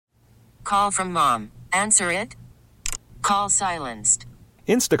Call from mom. Answer it. Call silenced.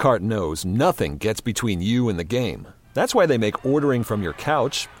 Instacart knows nothing gets between you and the game. That's why they make ordering from your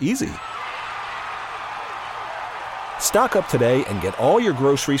couch easy. Stock up today and get all your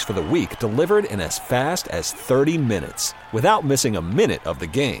groceries for the week delivered in as fast as 30 minutes without missing a minute of the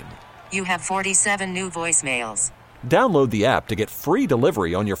game. You have 47 new voicemails. Download the app to get free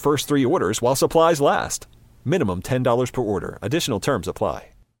delivery on your first 3 orders while supplies last. Minimum $10 per order. Additional terms apply.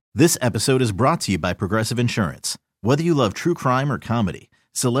 This episode is brought to you by Progressive Insurance. Whether you love true crime or comedy,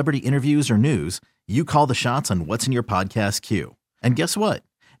 celebrity interviews or news, you call the shots on what's in your podcast queue. And guess what?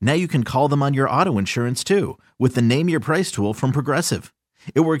 Now you can call them on your auto insurance too with the Name Your Price tool from Progressive.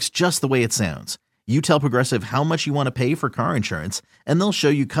 It works just the way it sounds. You tell Progressive how much you want to pay for car insurance, and they'll show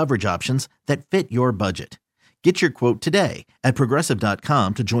you coverage options that fit your budget. Get your quote today at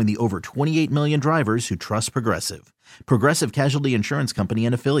Progressive.com to join the over 28 million drivers who trust Progressive. Progressive Casualty Insurance Company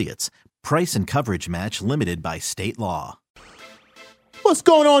and Affiliates. Price and coverage match limited by state law. What's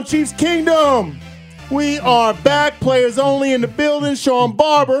going on, Chiefs Kingdom? We are back, players only in the building. Sean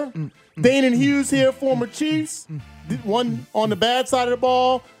Barber, Danon Hughes here, former Chiefs. One on the bad side of the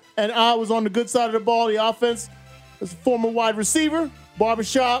ball, and I was on the good side of the ball, the offense. As a former wide receiver,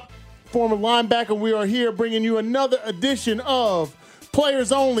 barbershop, former linebacker. We are here bringing you another edition of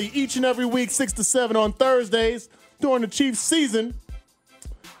Players Only each and every week, 6 to 7 on Thursdays during the Chiefs season.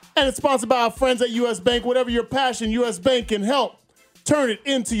 And it's sponsored by our friends at U.S. Bank. Whatever your passion, U.S. Bank can help turn it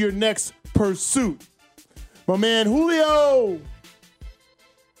into your next pursuit. My man Julio,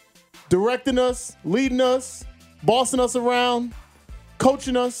 directing us, leading us, bossing us around,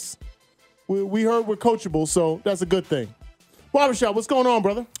 coaching us. We heard we're coachable, so that's a good thing. Barbershop, what's going on,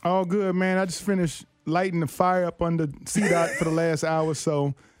 brother? All good, man. I just finished lighting the fire up under CDOT for the last hour,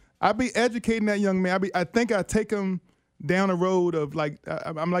 so I be educating that young man. I think I take him down a road of like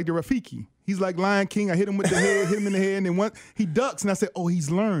I'm like the Rafiki. He's like Lion King. I hit him with the head, hit him in the head, and then once he ducks, and I said, "Oh,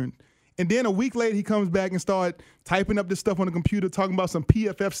 he's learned." And then a week later, he comes back and start typing up this stuff on the computer, talking about some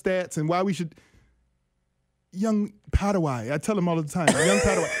PFF stats and why we should. Young Padawai, I tell him all the time, young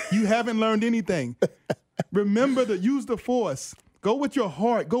Padawai, you haven't learned anything. Remember to use the force. Go with your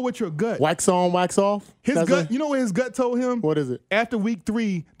heart. Go with your gut. Wax on, wax off? His gut, you know what his gut told him? What is it? After week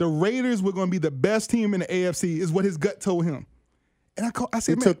 3, the Raiders were going to be the best team in the AFC is what his gut told him. And I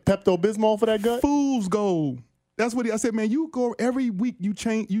said, man. You took Pepto-Bismol for that gut? Fool's gold. That's what I said, man, you go every week, you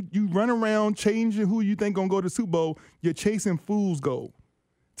change, you run around changing who you think going to go to the Super Bowl. You're chasing fool's gold.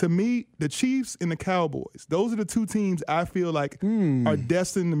 To me, the Chiefs and the Cowboys, those are the 2 teams I feel like are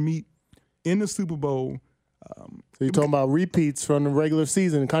destined to meet in the Super Bowl. So you're talking about repeats from the regular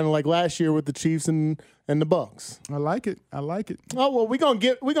season, kind of like last year with the Chiefs and the Bucs. I like it. Oh well, we're gonna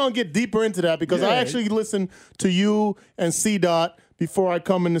get deeper into that because I actually listen to you and CDOT before I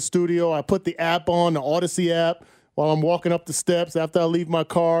come in the studio. I put the app on, the Odyssey app, while I'm walking up the steps after I leave my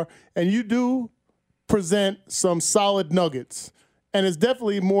car, and you do present some solid nuggets, and it's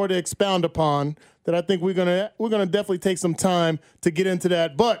definitely more to expound upon that I think we're gonna definitely take some time to get into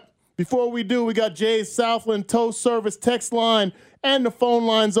that, but. Before we do, we got Jay's Southland Tow Service text line and the phone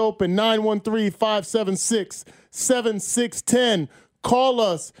lines open, 913-576-7610. Call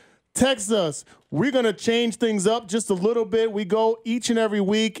us, text us. We're going to change things up just a little bit. We go each and every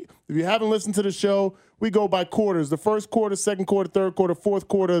week. If you haven't listened to the show, we go by quarters. The first quarter, second quarter, third quarter, fourth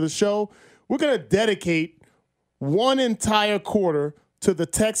quarter of the show. We're going to dedicate one entire quarter to the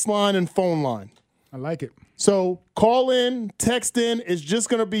text line and phone line. I like it. So call in, text in. It's just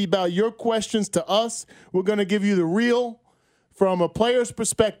going to be about your questions to us. We're going to give you the real from a player's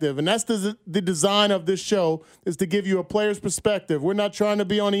perspective, and that's the design of this show is to give you a player's perspective. We're not trying to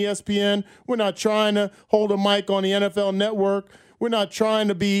be on ESPN. We're not trying to hold a mic on the NFL Network. We're not trying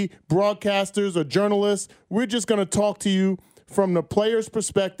to be broadcasters or journalists. We're just going to talk to you from the player's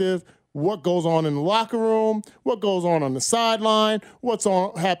perspective, what goes on in the locker room, what goes on the sideline, what's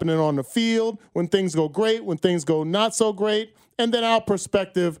happening on the field, when things go great, when things go not so great, and then our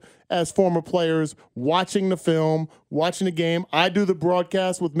perspective as former players watching the film, watching the game. I do the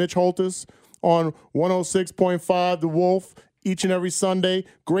broadcast with Mitch Holthus on 106.5 The Wolf each and every Sunday.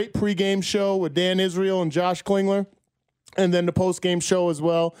 Great pregame show with Dan Israel and Josh Klingler. And then the postgame show as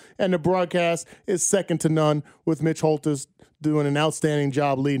well. And the broadcast is second to none with Mitch Holthus doing an outstanding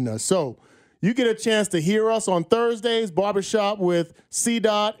job leading us. So you get a chance to hear us on Thursdays, Barbershop with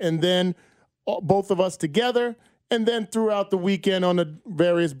CDOT, and then both of us together, and then throughout the weekend on the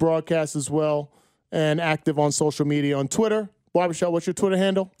various broadcasts as well, and active on social media on Twitter. Barbershop, what's your Twitter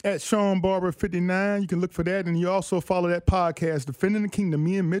handle? At Sean Barber 59. You can look for that, and you also follow that podcast, Defending the Kingdom,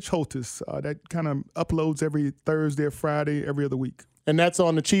 me and Mitch Holthus. That kind of uploads every Thursday or Friday, every other week. And that's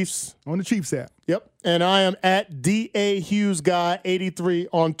on the Chiefs. On the Chiefs app. Yep. And I am at DAHughesGuy83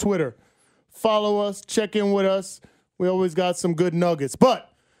 on Twitter. Follow us. Check in with us. We always got some good nuggets.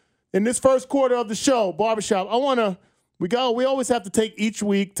 But in this first quarter of the show, Barbershop, we always have to take each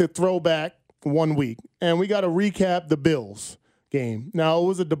week to throw back 1 week. And we got to recap the Bills game. Now, it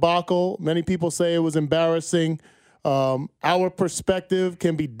was a debacle. Many people say it was embarrassing. Our perspective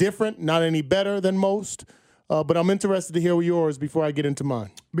can be different, not any better than most. But I'm interested to hear yours before I get into mine.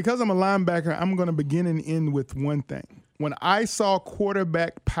 Because I'm a linebacker, I'm going to begin and end with one thing. When I saw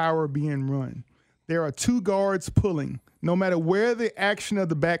quarterback power being run, there are 2 guards pulling. No matter where the action of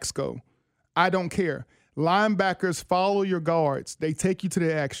the backs go, I don't care. Linebackers follow your guards. They take you to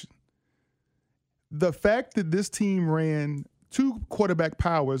the action. The fact that this team ran 2 quarterback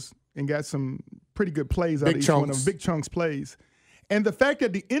powers and got some pretty good plays out of each one of them, big chunks plays, and the fact that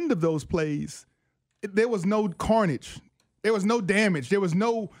at the end of those plays, there was no carnage. There was no damage. There was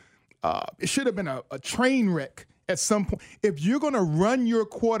no it should have been a train wreck at some point. If you're going to run your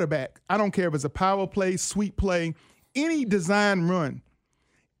quarterback, I don't care if it's a power play, sweep play, any design run,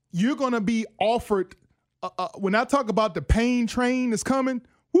 you're going to be offered when I talk about the pain train is coming,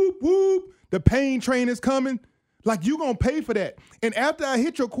 whoop, whoop, the pain train is coming, like you're going to pay for that. And after I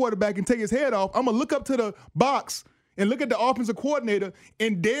hit your quarterback and take his head off, I'm going to look up to the box and look at the offensive coordinator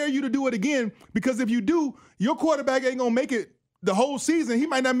and dare you to do it again, because if you do, your quarterback ain't going to make it the whole season. He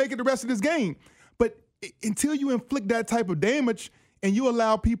might not make it the rest of this game. But until you inflict that type of damage and you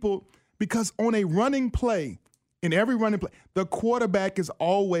allow people, because on a running play, in every running play, the quarterback is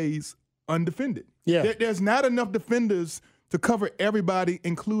always undefended. Yeah. There's not enough defenders to cover everybody,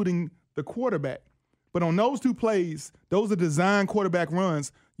 including the quarterback. But on those 2 plays, those are design quarterback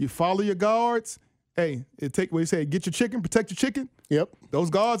runs. You follow your guards. Hey, what you say, get your chicken, protect your chicken. Yep. Those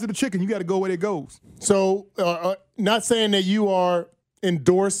guards are the chicken. You got to go where it goes. So not saying that you are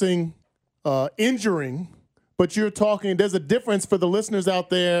endorsing injuring, but you're talking, there's a difference for the listeners out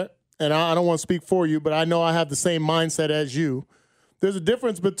there, and I don't want to speak for you, but I know I have the same mindset as you. There's a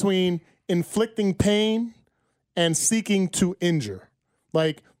difference between inflicting pain and seeking to injure.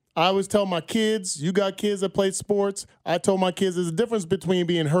 Like, I always tell my kids, you got kids that play sports, I told my kids there's a difference between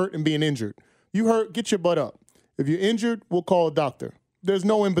being hurt and being injured. You hurt, get your butt up. If you're injured, we'll call a doctor. There's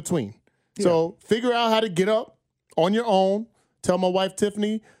no in between. Yeah. So figure out how to get up on your own. Tell my wife,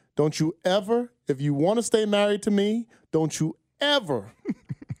 Tiffany, don't you ever, if you want to stay married to me, don't you ever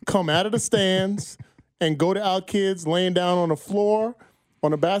come out of the stands and go to our kids laying down on the floor,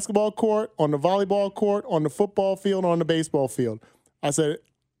 on the basketball court, on the volleyball court, on the football field, on the baseball field. I said,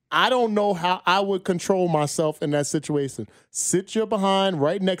 I don't know how I would control myself in that situation. Sit your behind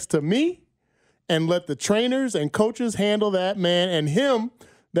right next to me and let the trainers and coaches handle that man and him,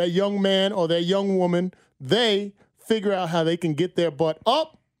 that young man or that young woman, they figure out how they can get their butt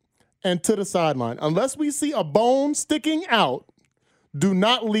up and to the sideline. Unless we see a bone sticking out, do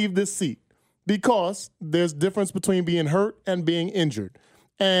not leave this seat, because there's difference between being hurt and being injured.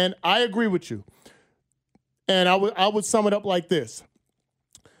 And I agree with you. And I would sum it up like this.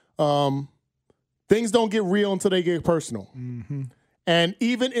 Things don't get real until they get personal. Mm-hmm. And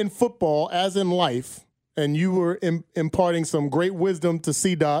even in football, as in life, and you were imparting some great wisdom to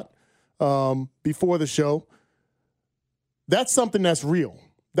C-Dot before the show, that's something that's real.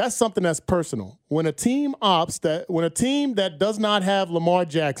 That's something that's personal. When a team that does not have Lamar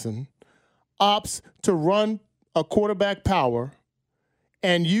Jackson opts to run a quarterback power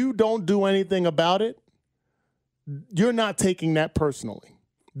and you don't do anything about it, you're not taking that personally.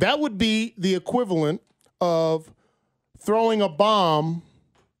 That would be the equivalent of throwing a bomb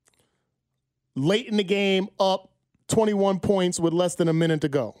late in the game up 21 points with less than a minute to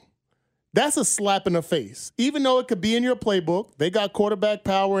go. That's a slap in the face. Even though it could be in your playbook, they got quarterback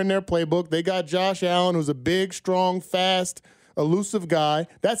power in their playbook. They got Josh Allen, who's a big, strong, fast, elusive guy.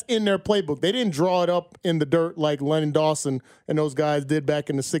 That's in their playbook. They didn't draw it up in the dirt like Lennon Dawson and those guys did back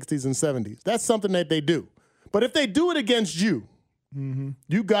in the 60s and 70s. That's something that they do. But if they do it against you,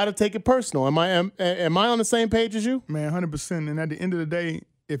 you got to take it personal. Am I on the same page as you? Man, 100%. And at the end of the day,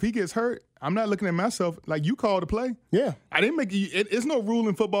 if he gets hurt, I'm not looking at myself like you called the play. Yeah. I didn't make you. It's no rule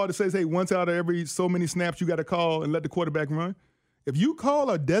in football that says, hey, once out of every so many snaps, you got to call and let the quarterback run. If you call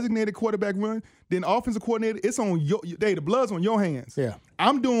a designated quarterback run, then offensive coordinator, it's on your day. The blood's on your hands. Yeah.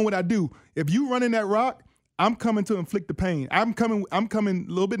 I'm doing what I do. If you running that rock, I'm coming to inflict the pain. I'm coming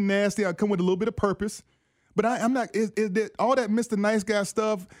a little bit nasty. I come with a little bit of purpose. But I'm not, is that all that Mr. Nice Guy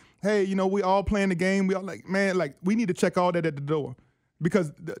stuff, hey, we all playing the game. We all we need to check all that at the door.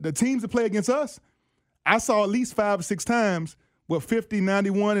 Because the teams that play against us, I saw at least 5 or 6 times where 50,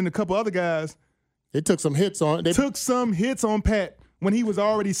 91, and a couple other guys. They took some hits on. Took some hits on Pat when he was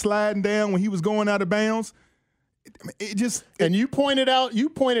already sliding down, when he was going out of bounds. And you pointed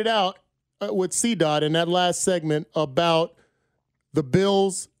out with C-Dot in that last segment about the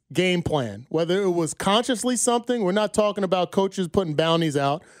Bills' game plan, whether it was consciously something. We're not talking about coaches putting bounties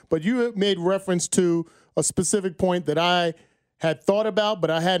out, but you made reference to a specific point that I had thought about, but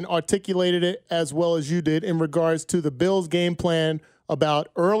I hadn't articulated it as well as you did in regards to the Bills' game plan about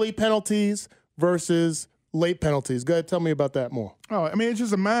early penalties versus late penalties. Go ahead, tell me about that more. Oh, I mean, it's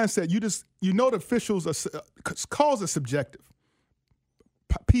just a mindset. The officials calls it subjective.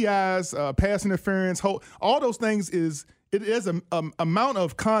 PIs, pass interference, all those things is an amount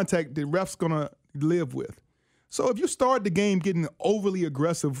of contact the ref's gonna live with. So if you start the game getting overly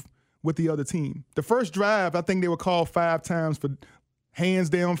aggressive with the other team, the first drive, I think they were called 5 times for hands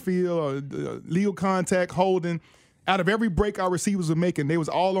downfield or legal contact, holding. Out of every break our receivers were making, they was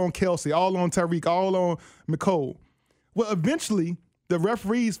all on Kelsey, all on Tyreek, all on McCole. Well, eventually, the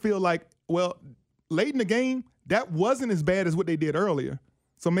referees feel like, well, late in the game, that wasn't as bad as what they did earlier,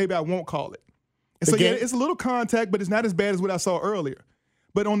 so maybe I won't call it. And so, yeah, it's a little contact, but it's not as bad as what I saw earlier.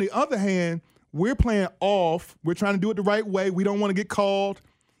 But on the other hand, we're playing off. We're trying to do it the right way. We don't want to get called.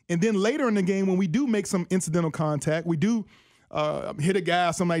 And then later in the game, when we do make some incidental contact, we do hit a guy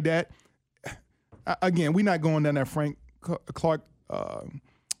or something like that, again, we're not going down that Frank Clark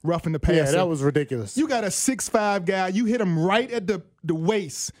roughing the passer. Yeah, that was ridiculous. You got a 6'5" guy. You hit him right at the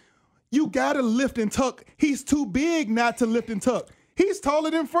waist. You got to lift and tuck. He's too big not to lift and tuck. He's taller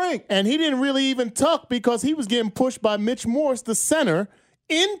than Frank. And he didn't really even tuck because he was getting pushed by Mitch Morse, the center,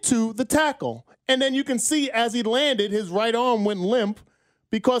 into the tackle. And then you can see as he landed, his right arm went limp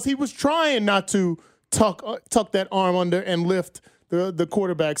because he was trying not to tuck that arm under and lift the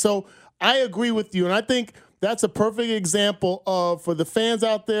quarterback. So I agree with you, and I think that's a perfect example of, for the fans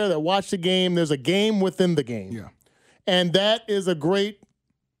out there that watch the game, there's a game within the game. Yeah. And that is a great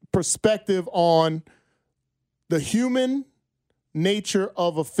perspective on the human nature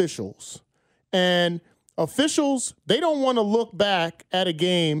of officials. And officials, they don't want to look back at a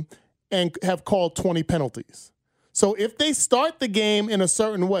game and have called 20 penalties. So if they start the game in a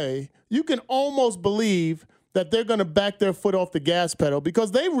certain way, you can almost believe that they're going to back their foot off the gas pedal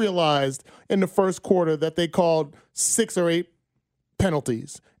because they realized in the first quarter that they called 6 or 8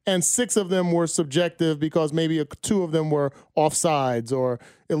 penalties, and 6 of them were subjective because maybe 2 of them were offsides or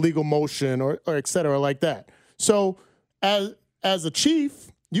illegal motion or et cetera like that. So as a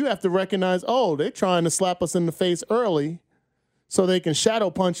chief, you have to recognize, they're trying to slap us in the face early so they can shadow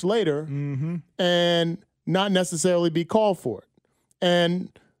punch later and not necessarily be called for it. And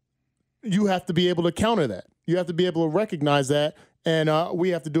you have to be able to counter that. You have to be able to recognize that, and we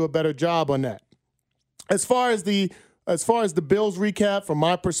have to do a better job on that. As far as the Bills recap, from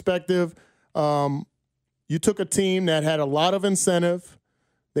my perspective, you took a team that had a lot of incentive.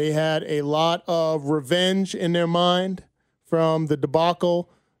 They had a lot of revenge in their mind from the debacle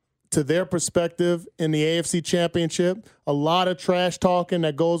to their perspective in the AFC Championship. A lot of trash talking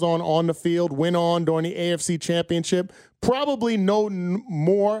that goes on the field went on during the AFC Championship. Probably no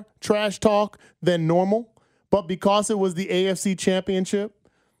more trash talk than normal. But because it was the AFC Championship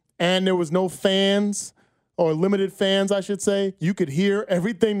and there was no fans, or limited fans, I should say, you could hear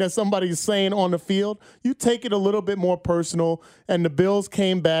everything that somebody's saying on the field. You take it a little bit more personal, and the Bills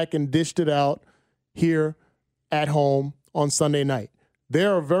came back and dished it out here at home on Sunday night.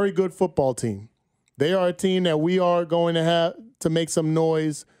 They're a very good football team. They are a team that we are going to have to make some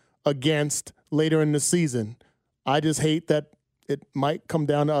noise against later in the season. I just hate that it might come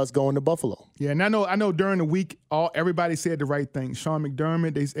down to us going to Buffalo. Yeah, and I know during the week, everybody said the right thing. Sean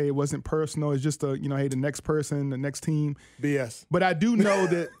McDermott, they say it wasn't personal. It's just hey, the next person, the next team. BS. But I do know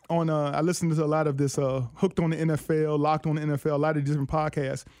that I listened to a lot of this Hooked on the NFL, Locked on the NFL, a lot of different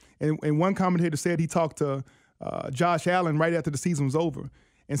podcasts. And one commentator said he talked to Josh Allen right after the season was over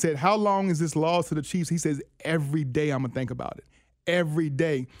and said, how long is this loss to the Chiefs? He says, every day I'm going to think about it. Every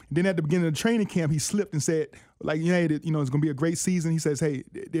day. And then at the beginning of the training camp, he slipped and said, it's going to be a great season. He says, hey,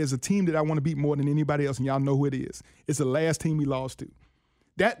 there's a team that I want to beat more than anybody else, and y'all know who it is. It's the last team we lost to.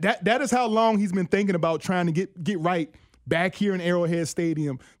 That is how long he's been thinking about trying to get right back here in Arrowhead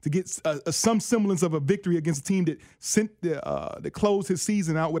Stadium to get some semblance of a victory against a team that closed his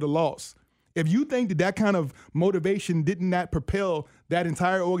season out with a loss. If you think that kind of motivation did not propel that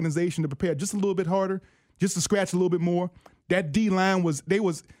entire organization to prepare just a little bit harder, just to scratch a little bit more, that D-line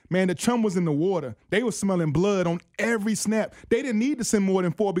the chum was in the water. They were smelling blood on every snap. They didn't need to send more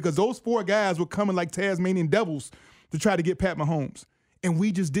than 4 because those 4 guys were coming like Tasmanian devils to try to get Pat Mahomes. And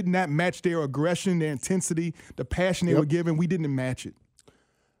we just did not match their aggression, their intensity, the passion they were giving. We didn't match it.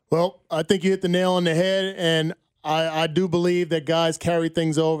 Well, I think you hit the nail on the head, and I do believe that guys carry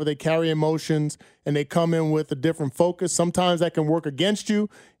things over. They carry emotions, and they come in with a different focus. Sometimes that can work against you.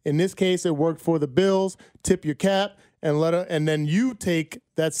 In this case, it worked for the Bills. Tip your cap and then you take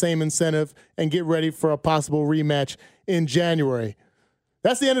that same incentive and get ready for a possible rematch in January.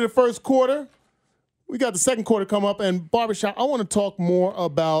 That's the end of the first quarter. We got the second quarter come up, and Barbershop, I want to talk more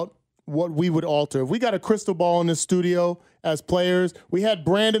about what we would alter. If we got a crystal ball in the studio as players, we had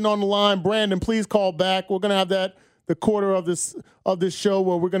Brandon on the line. Brandon, please call back. We're going to have the quarter of this show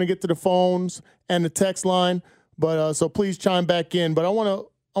where we're going to get to the phones and the text line. But so please chime back in. But I want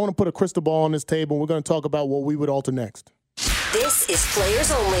to put a crystal ball on this table. We're going to talk about what we would alter next. This is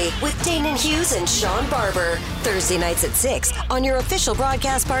Players Only with Danon Hughes and Sean Barber. Thursday nights at 6 on your official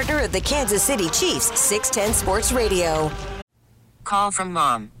broadcast partner of the Kansas City Chiefs, 610 Sports Radio. Call from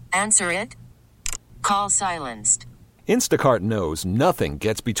mom. Answer it. Call silenced. Instacart knows nothing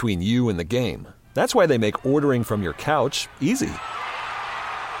gets between you and the game. That's why they make ordering from your couch easy.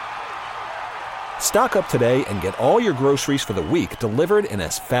 Stock up today and get all your groceries for the week delivered in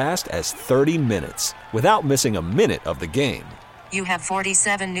as fast as 30 minutes without missing a minute of the game. You have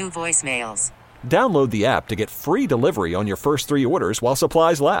 47 new voicemails. Download the app to get free delivery on your first 3 orders while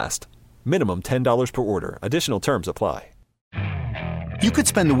supplies last. Minimum $10 per order. Additional terms apply. You could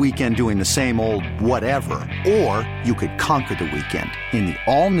spend the weekend doing the same old whatever, or you could conquer the weekend in the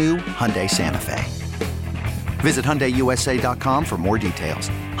all-new Hyundai Santa Fe. Visit HyundaiUSA.com for more details.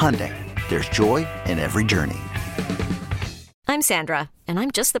 Hyundai, there's joy in every journey. I'm Sandra, and I'm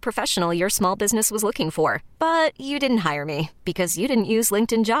just the professional your small business was looking for. But you didn't hire me because you didn't use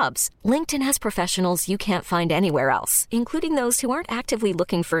LinkedIn Jobs. LinkedIn has professionals you can't find anywhere else, including those who aren't actively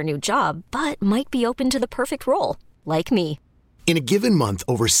looking for a new job, but might be open to the perfect role, like me. In a given month,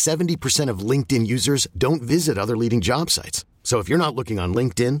 over 70% of LinkedIn users don't visit other leading job sites. So if you're not looking on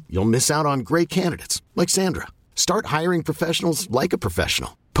LinkedIn, you'll miss out on great candidates like Sandra. Start hiring professionals like a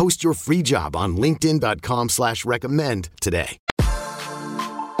professional. Post your free job on linkedin.com/recommend today.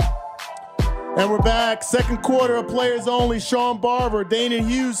 And we're back. Second quarter of Players Only. Sean Barber, Danon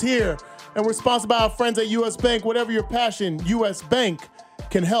Hughes here. And we're sponsored by our friends at U.S. Bank. Whatever your passion, U.S. Bank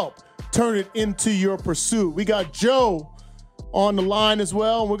can help turn it into your pursuit. We got Joe on the line as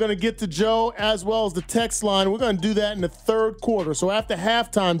well. And we're going to get to Joe as well as the text line. We're going to do that in the third quarter. So after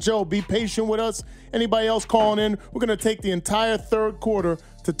halftime, Joe, be patient with us. Anybody else calling in, we're going to take the entire third quarter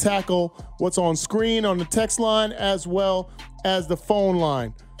to tackle what's on screen on the text line as well as the phone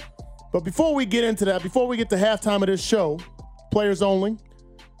line. But before we get into that, before we get to halftime of this show, Players Only,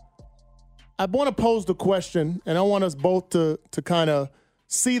 I want to pose the question, and I want us both to kind of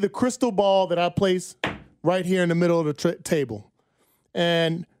see the crystal ball that I place right here in the middle of the table.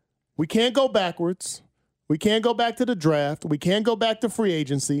 And we can't go backwards. We can't go back to the draft. We can't go back to free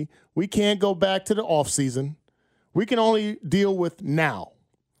agency. We can't go back to the offseason. We can only deal with now.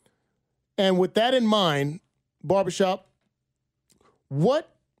 And with that in mind, Barbershop, what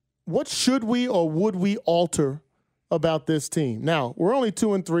should we or would we alter about this team? Now, we're only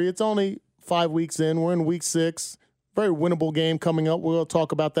 2-3. It's only 5 weeks in. We're in week 6. Very winnable game coming up. We'll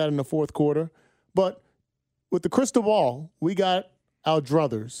talk about that in the fourth quarter. But with the crystal ball, we got our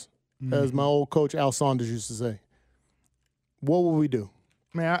druthers, as my old coach Al Saunders used to say. What will we do?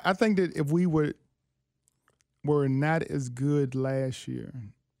 Man, I think that if we were not as good last year,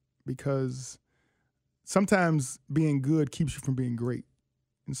 because sometimes being good keeps you from being great.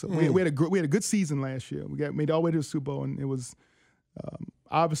 And so we had a good season last year. We made all the way to the Super Bowl, and it was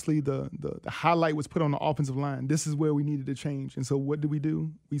obviously the highlight was put on the offensive line. This is where we needed to change. And so what did we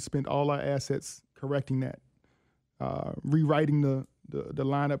do? We spent all our assets correcting that, rewriting the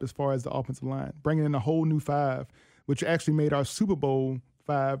lineup as far as the offensive line, bringing in a whole new 5, which actually made our Super Bowl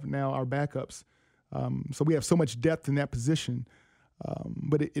 5 now our backups. So we have so much depth in that position.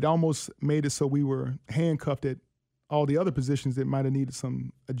 But it almost made it so we were handcuffed at all the other positions that might have needed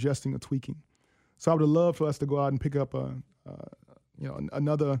some adjusting or tweaking. So I would have loved for us to go out and pick up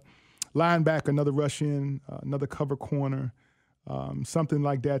another linebacker, another rush in, another cover corner, something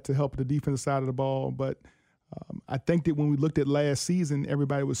like that to help the defensive side of the ball. But I think that when we looked at last season,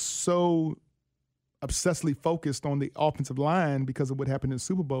 everybody was so obsessively focused on the offensive line because of what happened in the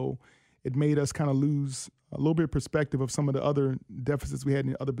Super Bowl. It made us kind of lose a little bit of perspective of some of the other deficits we had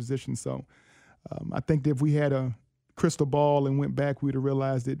in other positions. So I think that if we had a crystal ball and went back, we would have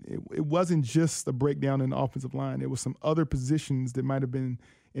realized that it wasn't just a breakdown in the offensive line. There was some other positions that might have been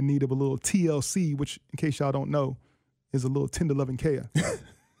in need of a little TLC, which, in case y'all don't know, is a little tender loving care.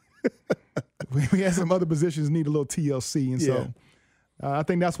 We had some other positions need a little TLC, and so I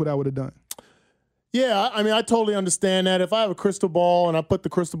think that's what I would have done. Yeah, I mean, I totally understand that. If I have a crystal ball and I put the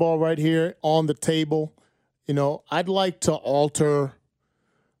crystal ball right here on the table, I'd like to alter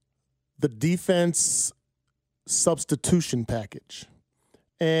the defense substitution package.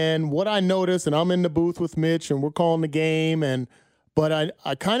 And what I noticed, and I'm in the booth with Mitch and we're calling the game, but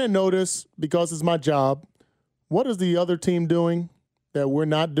I kind of notice, because it's my job, what is the other team doing that we're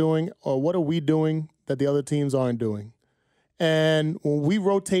not doing, or what are we doing that the other teams aren't doing? And when we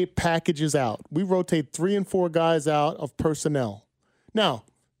rotate packages out, we rotate 3 and 4 guys out of personnel. Now,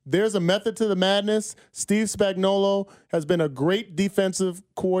 there's a method to the madness. Steve Spagnuolo has been a great defensive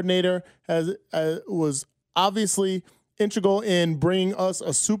coordinator, was obviously integral in bringing us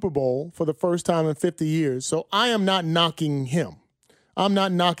a Super Bowl for the first time in 50 years. So I am not knocking him. I'm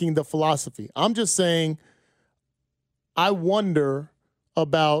not knocking the philosophy. I'm just saying I wonder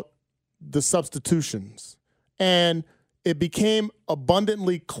about the substitutions. And it became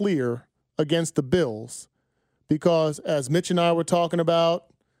abundantly clear against the Bills because, as Mitch and I were talking about,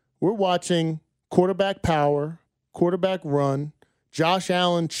 we're watching quarterback power, quarterback run, Josh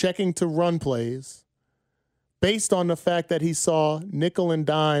Allen checking to run plays based on the fact that he saw nickel and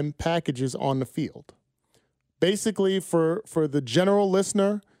dime packages on the field. Basically, for the general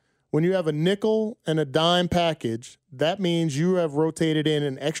listener, when you have a nickel and a dime package, that means you have rotated in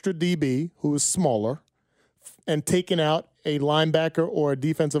an extra DB who is smaller and taken out a linebacker or a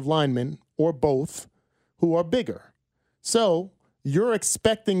defensive lineman or both who are bigger. So you're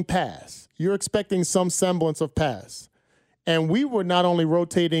expecting pass. You're expecting some semblance of pass. And we were not only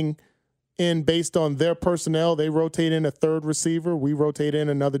rotating in based on their personnel, they rotate in a third receiver, we rotate in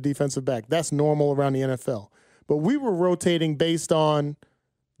another defensive back. That's normal around the NFL. But we were rotating based on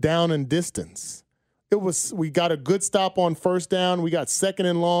down and distance. We got a good stop on first down. We got second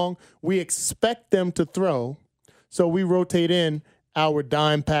and long. We expect them to throw, so we rotate in our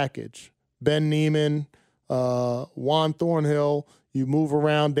dime package. Ben Neiman, Juan Thornhill, you move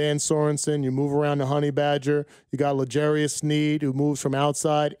around Dan Sorensen, you move around the Honey Badger. You got L'Jarius Sneed, who moves from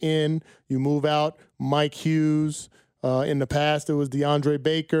outside in. You move out Mike Hughes. In the past, it was DeAndre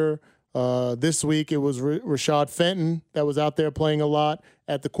Baker. This week, it was Rashad Fenton that was out there playing a lot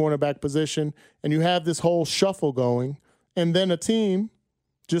at the cornerback position. And you have this whole shuffle going, and then a team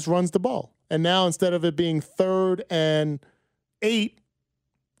just runs the ball. And now, instead of it being 3rd and 8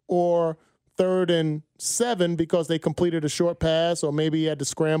 or 3rd and 7 because they completed a short pass, or maybe you had to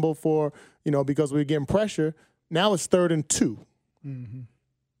scramble for, because we were getting pressure, now it's 3rd and 2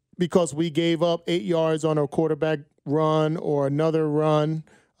 because we gave up 8 yards on a quarterback run or another run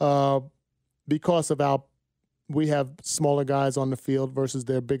because of we have smaller guys on the field versus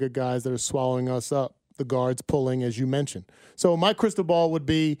their bigger guys that are swallowing us up, the guards pulling, as you mentioned. So my crystal ball would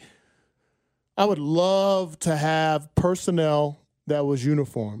be, I would love to have personnel that was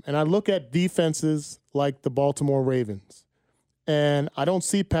uniform. And I look at defenses like the Baltimore Ravens, and I don't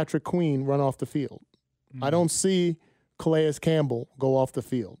see Patrick Queen run off the field. I don't see Calais Campbell go off the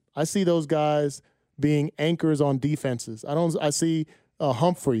field. I see those guys being anchors on defenses. I see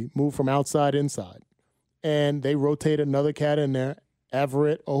Humphrey move from outside inside, and they rotate another cat in there,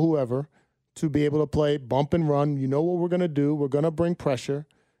 Everett or whoever, to be able to play bump and run. You know what we're going to do. We're going to bring pressure,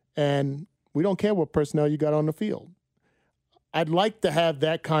 and we don't care what personnel you got on the field. I'd like to have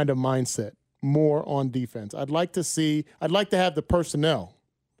that kind of mindset more on defense. I'd like to have the personnel,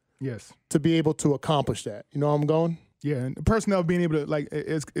 yes, to be able to accomplish that. You know where I'm going? Yeah, and the personnel being able to,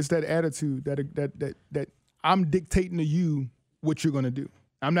 it's that attitude that I'm dictating to you what you're going to do.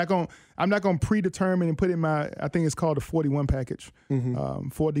 I'm not going to predetermine and put in I think it's called the 41 package.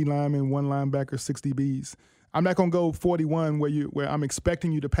 4 D linemen, 1 linebacker, 6 DBs. I'm not going to go 41 where I'm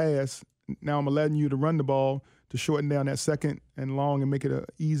expecting you to pass. Now I'm letting you to run the ball to shorten down that 2nd and long and make it an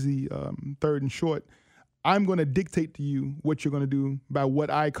easy 3rd and short. I'm going to dictate to you what you're going to do by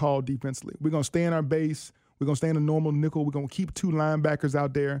what I call defensively. We're going to stay in our base. We're going to stay in a normal nickel. We're going to keep 2 linebackers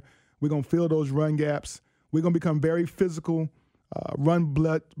out there. We're going to fill those run gaps. We're going to become very physical, run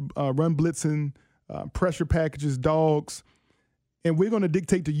blitzing, pressure packages, dogs. And we're going to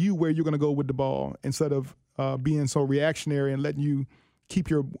dictate to you where you're going to go with the ball instead of being so reactionary and letting you keep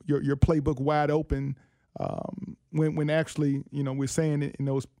your playbook wide open when actually, we're saying in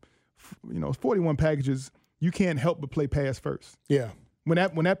those 41 packages, you can't help but play pass first. Yeah. When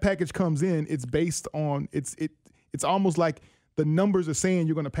that package comes in, it's based on it's almost like the numbers are saying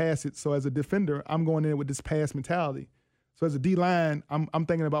you're going to pass it. So as a defender, I'm going in with this pass mentality. So as a D-line, I'm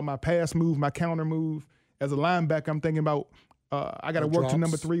thinking about my pass move, my counter move. As a linebacker, I'm thinking about I got to work to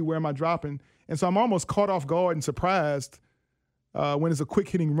number 3. Where am I dropping? And so I'm almost caught off guard and surprised when it's a quick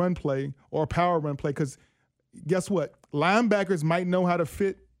hitting run play or a power run play. Because guess what? Linebackers might know how to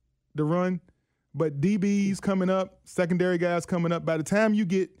fit the run, but DBs coming up, secondary guys coming up, by the time you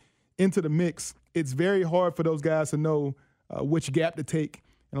get into the mix, it's very hard for those guys to know which gap to take.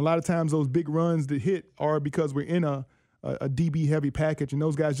 And a lot of times those big runs that hit are because we're in a DB-heavy package, and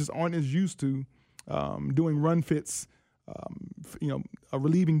those guys just aren't as used to doing run fits,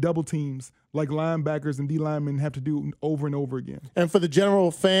 relieving double teams like linebackers and D linemen have to do over and over again. And for the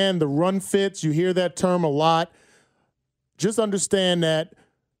general fan, the run fits, you hear that term a lot. Just understand that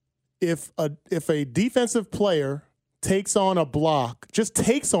if a defensive player takes on a block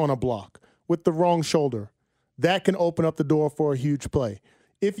with the wrong shoulder, that can open up the door for a huge play.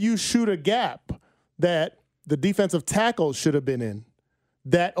 If you shoot a gap that the defensive tackle should have been in,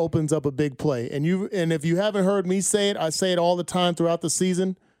 that opens up a big play. And if you haven't heard me say it, I say it all the time throughout the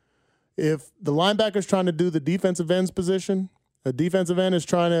season. If the linebacker's trying to do the defensive end's position, the defensive end is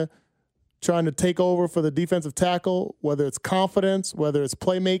trying to take over for the defensive tackle, whether it's confidence, whether it's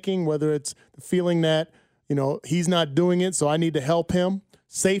playmaking, whether it's the feeling that, he's not doing it, so I need to help him.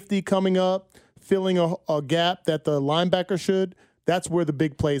 Safety coming up, filling a gap that the linebacker should. That's where the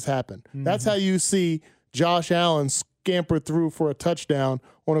big plays happen. Mm-hmm. That's how you see Josh Allen scamper through for a touchdown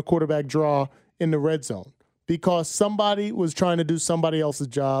on a quarterback draw in the red zone, because somebody was trying to do somebody else's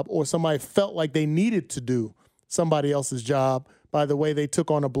job, or somebody felt like they needed to do somebody else's job by the way they took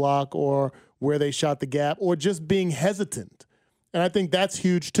on a block or where they shot the gap or just being hesitant. And I think that's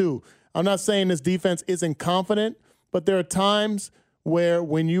huge too. I'm not saying this defense isn't confident, but there are times where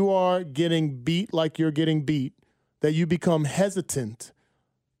when you are getting beat like you're getting beat, that you become hesitant,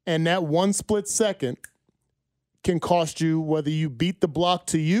 and that one split second can cost you, whether you beat the block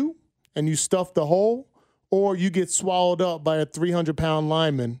to you and you stuff the hole, or you get swallowed up by a 300-pound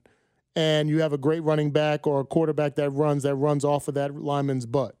lineman and you have a great running back or a quarterback that runs off of that lineman's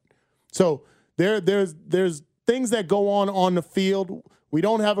butt. So there's things that go on the field. We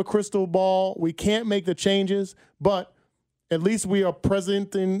don't have a crystal ball. We can't make the changes, but at least we are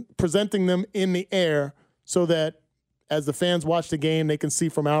presenting them in the air so that as the fans watch the game, they can see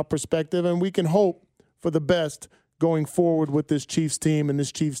from our perspective, and we can hope for the best going forward with this Chiefs team and this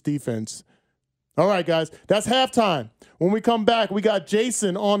Chiefs defense. All right, guys, that's halftime. When we come back, we got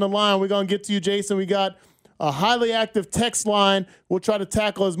Jason on the line. We're going to get to you, Jason. We got a highly active text line. We'll try to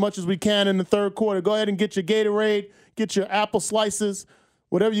tackle as much as we can in the third quarter. Go ahead and get your Gatorade, get your apple slices,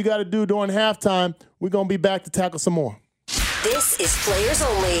 whatever you got to do during halftime. We're going to be back to tackle some more. This is Players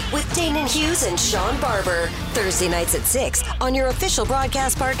Only with Danon Hughes and Sean Barber. Thursday nights at 6 on your official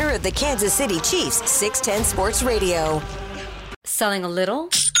broadcast partner of the Kansas City Chiefs, 610 Sports Radio. Selling a little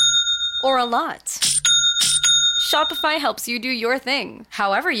or a lot? Shopify helps you do your thing,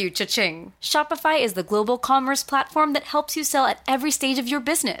 however you cha-ching. Shopify is the global commerce platform that helps you sell at every stage of your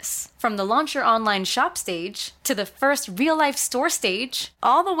business. From the launch your online shop stage, to the first real-life store stage,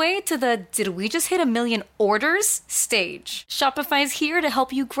 all the way to the did we just hit 1 million orders stage. Shopify's here to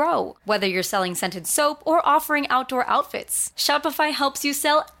help you grow. Whether you're selling scented soap or offering outdoor outfits, Shopify helps you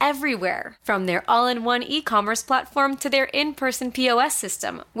sell everywhere. From their all-in-one e-commerce platform to their in-person POS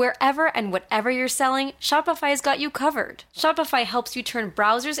system, wherever and whatever you're selling, Shopify's got you covered. Shopify helps you turn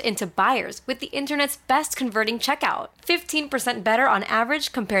browsers into buyers with the internet's best converting checkout. 15% better on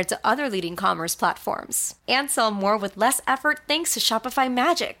average compared to other leading commerce platforms. And sell more with less effort thanks to Shopify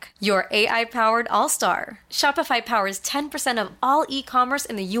Magic, your AI-powered all-star. Shopify powers 10% of all e-commerce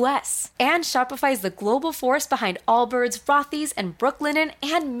in the U.S. And Shopify is the global force behind Allbirds, Rothy's, and Brooklinen,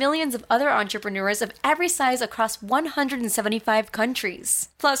 and millions of other entrepreneurs of every size across 175 countries.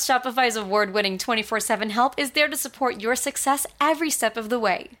 Plus, Shopify's award-winning 24/7 help is there to support your success every step of the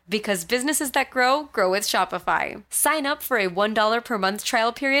way. Because businesses that grow with Shopify. Sign up for a $1 per month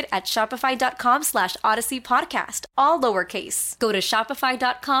trial period at shopify.com/Odyssey Podcast, all lowercase. Go to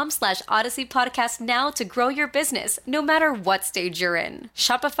shopify.com/Odyssey Podcast now to grow your business, no matter what stage you're in.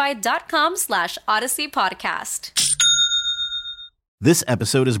 Shopify.com/Odyssey Podcast. This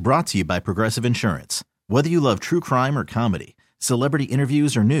episode is brought to you by Progressive Insurance. Whether you love true crime or comedy, celebrity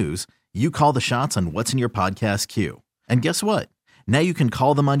interviews or news, you call the shots on what's in your podcast queue. And guess what? Now you can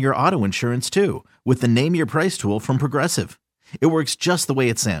call them on your auto insurance too, with the Name Your Price tool from Progressive. It works just the way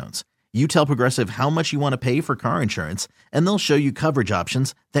it sounds. You tell Progressive how much you want to pay for car insurance, and they'll show you coverage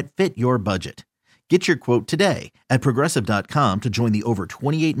options that fit your budget. Get your quote today at Progressive.com to join the over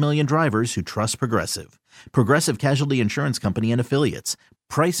 28 million drivers who trust Progressive. Progressive Casualty Insurance Company and Affiliates.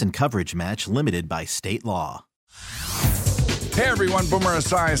 Price and coverage match limited by state law. Hey everyone, Boomer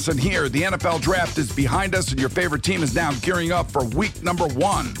Esiason here. The NFL Draft is behind us and your favorite team is now gearing up for week number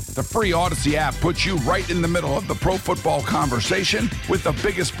 1. The free Odyssey app puts you right in the middle of the pro football conversation with the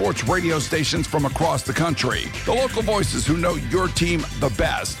biggest sports radio stations from across the country. The local voices who know your team the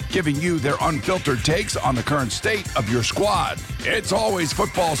best, giving you their unfiltered takes on the current state of your squad. It's always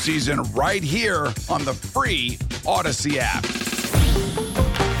football season right here on the free Odyssey app.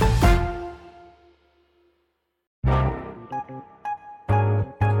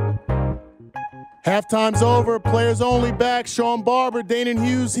 Halftime's over. Players only back. Sean Barber, Danon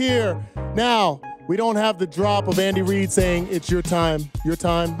Hughes here. Now, we don't have the drop of Andy Reid saying it's your time. Your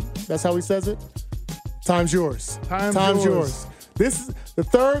time. That's how he says it. Time's yours. Time's yours. This is the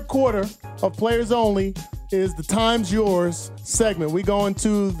third quarter of Players Only is the Time's Yours segment. We go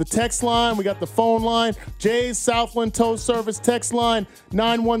into the text line. We got the phone line. Jay's Southland Tow Service text line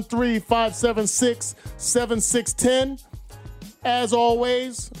 913-576-7610. As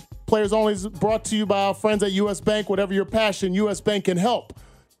always, Players Only is brought to you by our friends at U.S. Bank. Whatever your passion, U.S. Bank can help.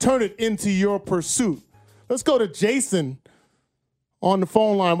 Turn it into your pursuit. Let's go to Jason on the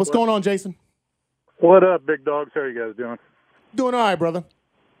phone line. What's going on, Jason? What up, big dogs? How are you guys doing? Doing all right, brother.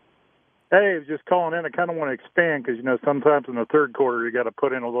 Hey, I was just calling in. I kind of want to expand because, sometimes in the third quarter you got to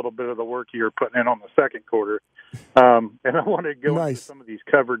put in a little bit of the work you're putting in on the second quarter. And I want to go into some of these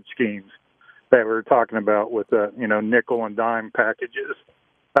coverage schemes that we were talking about with, nickel and dime packages.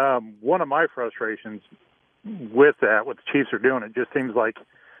 One of my frustrations with that, what the Chiefs are doing, it just seems like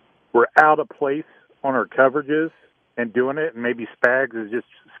we're out of place on our coverages and doing it, and maybe Spags is just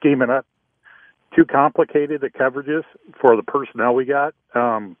scheming up too complicated the coverages for the personnel we got.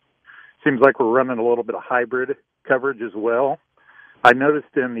 Seems like we're running a little bit of hybrid coverage as well. I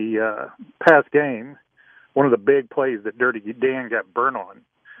noticed in the past game, one of the big plays that Dirty Dan got burnt on,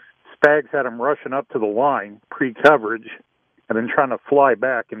 Spags had him rushing up to the line pre-coverage and then trying to fly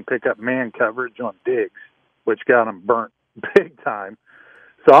back and pick up man coverage on Diggs, which got him burnt big time.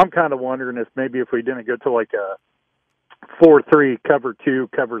 So I'm kind of wondering if we didn't go to like a 4-3, cover 2,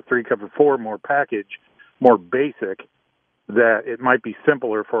 cover 3, cover 4 more package, more basic, that it might be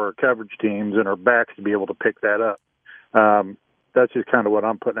simpler for our coverage teams and our backs to be able to pick that up. That's just kind of what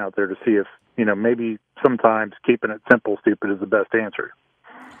I'm putting out there to see if, maybe sometimes keeping it simple, stupid is the best answer.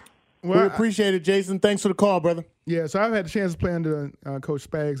 Well, we appreciate it, Jason. Thanks for the call, brother. Yeah, so I've had a chance to play under Coach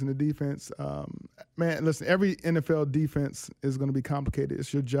Spags in the defense. Man, listen, every NFL defense is going to be complicated.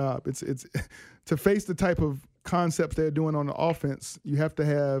 It's your job. It's to face the type of concepts they're doing on the offense, you have to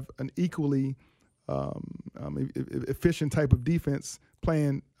have an equally efficient type of defense,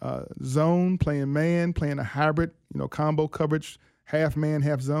 playing zone, playing man, playing a hybrid, combo coverage, half man,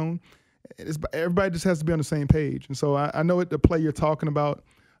 half zone. Everybody just has to be on the same page. And so I know the play you're talking about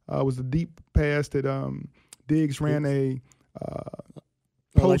was a deep pass that Diggs ran a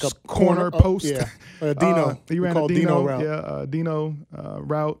post like a corner post. Yeah, Dino. He ran a Dino route. Yeah, Dino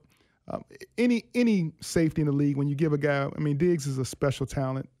route. Any safety in the league, when you give a guy, Diggs is a special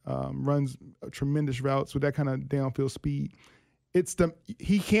talent, runs tremendous routes with that kind of downfield speed.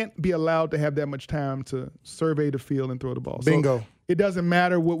 He can't be allowed to have that much time to survey the field and throw the ball. Bingo. So it doesn't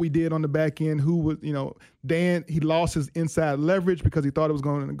matter what we did on the back end. Who was, Dan, he lost his inside leverage because he thought it was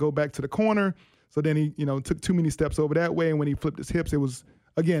going to go back to the corner. So then he, took too many steps over that way. And when he flipped his hips, it was,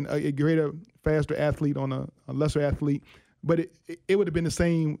 again, a greater, faster athlete on a lesser athlete. But it would have been the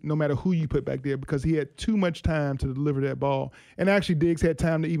same no matter who you put back there because he had too much time to deliver that ball. And actually, Diggs had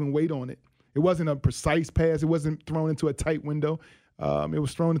time to even wait on it. It wasn't a precise pass. It wasn't thrown into a tight window. It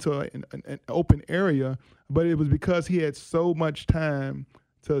was thrown into an open area, but it was because he had so much time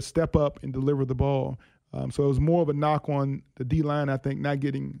to step up and deliver the ball. So it was more of a knock on the D-line, I think, not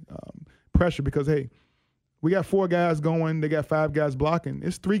getting pressure because, hey, we got 4 guys going. They got 5 guys blocking.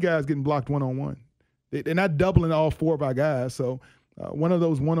 It's 3 guys getting blocked one-on-one. They're not doubling all 4 of our guys. So one of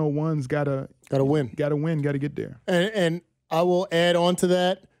those one-on-ones got to win. Got to get there. And I will add on to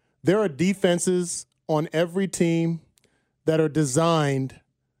that. There are defenses on every team that are designed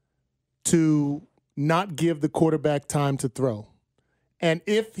to not give the quarterback time to throw. And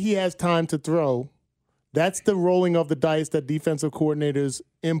if he has time to throw, that's the rolling of the dice that defensive coordinators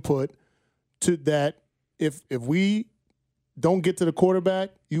input to that. If we don't get to the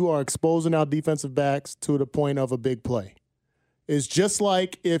quarterback, you are exposing our defensive backs to the point of a big play. It's just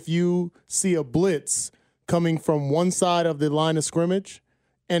like if you see a blitz coming from one side of the line of scrimmage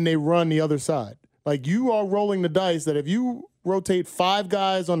and they run the other side. Like, you are rolling the dice that if you rotate 5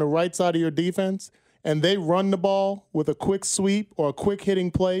 guys on the right side of your defense and they run the ball with a quick sweep or a quick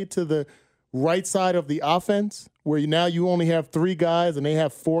hitting play to the right side of the offense, where now you only have 3 guys and they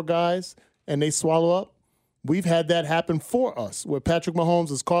have 4 guys and they swallow up, We've had that happen for us, where Patrick Mahomes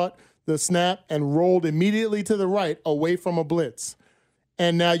has caught the snap and rolled immediately to the right away from a blitz.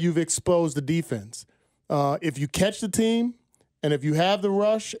 And now you've exposed the defense. If you catch the team and if you have the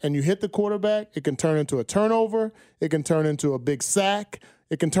rush and you hit the quarterback, it can turn into a turnover. It can turn into a big sack.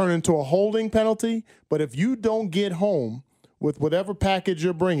 It can turn into a holding penalty. But if you don't get home with whatever package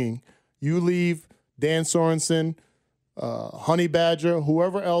you're bringing, you leave Dan Sorensen, Honey Badger,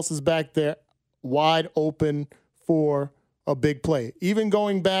 whoever else is back there, wide open for a big play. Even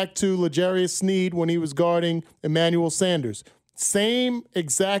going back to L'Jarius Sneed when he was guarding Emmanuel Sanders. Same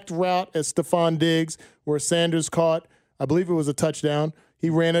exact route as Stephon Diggs, where Sanders caught, I believe it was a touchdown.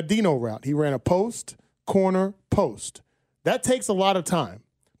 He ran a Dino route. He ran a post, corner, post. That takes a lot of time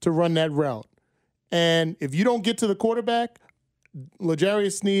to run that route. And if you don't get to the quarterback,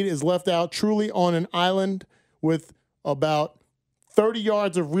 L'Jarius Sneed is left out truly on an island with about 30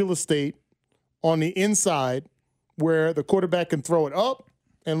 yards of real estate on the inside where the quarterback can throw it up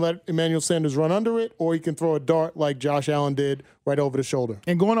and let Emmanuel Sanders run under it, or he can throw a dart like Josh Allen did right over the shoulder.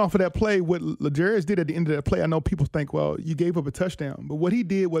 And going off of that play, what L'Jarius did at the end of that play, I know people think, well, you gave up a touchdown. But what he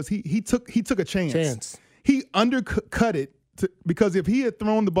did was he took a chance. He undercut it because if he had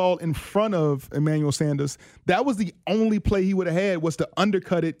thrown the ball in front of Emmanuel Sanders, that was the only play he would have had, was to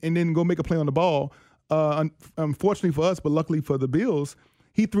undercut it and then go make a play on the ball. Unfortunately for us, but luckily for the Bills,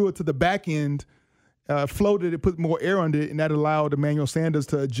 he threw it to the back end, floated it, put more air under it, and that allowed Emmanuel Sanders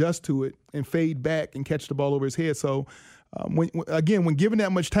to adjust to it and fade back and catch the ball over his head. So, when given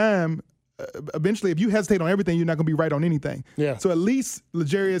that much time, eventually, if you hesitate on everything, you're not going to be right on anything. Yeah. So at least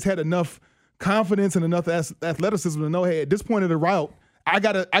L'Jarius had enough confidence and enough athleticism to know, hey, at this point of the route, I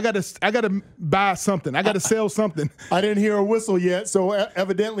gotta buy something. I gotta sell something. I didn't hear a whistle yet, so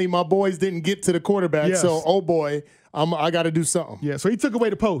evidently my boys didn't get to the quarterback. Yes. So, oh boy, I got to do something. Yeah. So he took away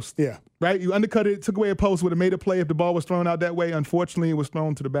the post. Yeah. Right. You undercut it, took away a post, would have made a play if the ball was thrown out that way. Unfortunately, it was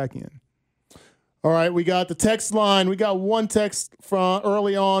thrown to the back end. All right, we got the text line. We got one text from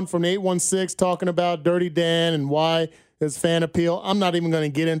early on from 816 talking about Dirty Dan and why his fan appeal. I'm not even going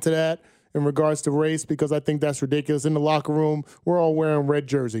to get into that in regards to race because I think that's ridiculous. In the locker room, we're all wearing red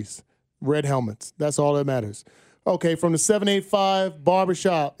jerseys, red helmets. That's all that matters. Okay, from the 785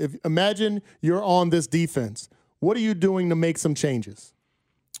 Barbershop, imagine you're on this defense. What are you doing to make some changes?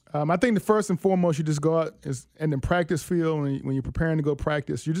 I think the first and foremost, you just go out and in practice field when you're preparing to go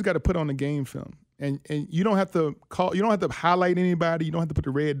practice, you just got to put on the game film. And you don't have to highlight anybody. You don't have to put the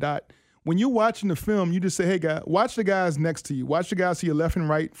red dot. When you're watching the film, you just say, hey, guy, watch the guys next to you. Watch the guys to your left and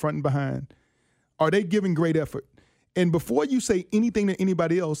right, front and behind. Are they giving great effort? And before you say anything to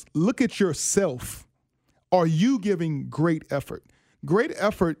anybody else, look at yourself. Are you giving great effort? Great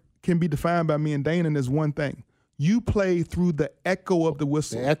effort can be defined by me and Dana as one thing. You play through the echo of the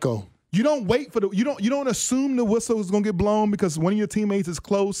whistle. The echo. You don't wait for you don't assume the whistle is going to get blown because one of your teammates is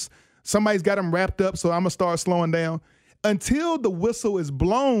close. Somebody's got them wrapped up, so I'm going to start slowing down. Until the whistle is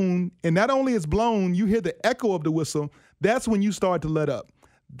blown, and not only is blown, you hear the echo of the whistle, that's when you start to let up.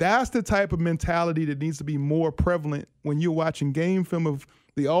 That's the type of mentality that needs to be more prevalent when you're watching game film of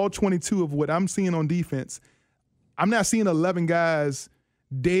the all-22 of what I'm seeing on defense. I'm not seeing 11 guys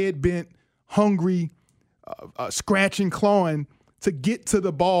dead, bent, hungry, scratching, clawing to get to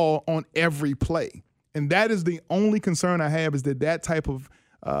the ball on every play. And that is the only concern I have, is that type of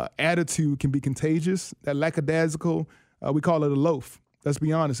attitude can be contagious, that lackadaisical. We call it a loaf. Let's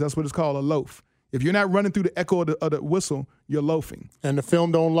be honest. That's what it's called, a loaf. If you're not running through the echo of the whistle, you're loafing. And the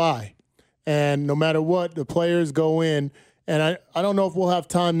film don't lie. And no matter what, the players go in. And I don't know if we'll have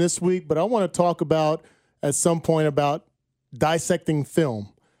time this week, but I want to talk about at some point about dissecting film.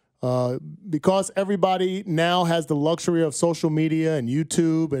 Because everybody now has the luxury of social media and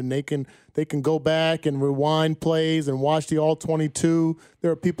YouTube, and they can go back and rewind plays and watch the all-22. There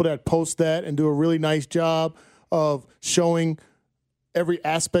are people that post that and do a really nice job of showing every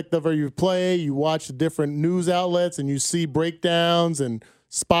aspect of your play. You watch the different news outlets and you see breakdowns and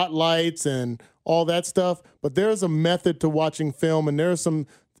spotlights and all that stuff. But there's a method to watching film, and there are some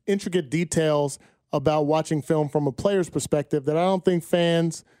intricate details about watching film from a player's perspective that I don't think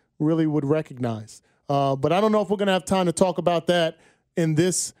fans really would recognize. But I don't know if we're going to have time to talk about that in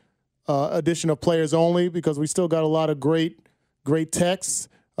this edition of Players Only, because we still got a lot of great texts.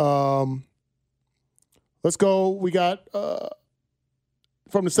 Let's go. We got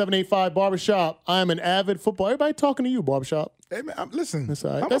from the 785 Barbershop. I am an avid football. Everybody talking to you, Barbershop. Hey, man, listen. That's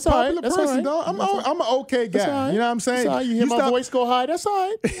all right. I'm a popular person, dog. I'm an okay guy. Right. You know what I'm saying? That's all right. You hear my voice go high. That's all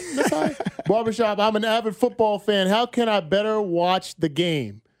right. That's all right. Barbershop, I'm an avid football fan. How can I better watch the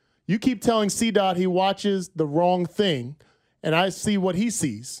game? You keep telling C-Dot he watches the wrong thing, and I see what he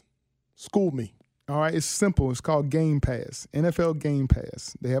sees. School me. All right, it's simple. It's called Game Pass, NFL Game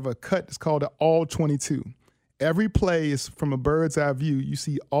Pass. They have a cut. It's called the All 22. Every play is from a bird's eye view. You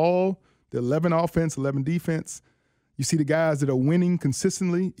see all the 11 offense, 11 defense. You see the guys that are winning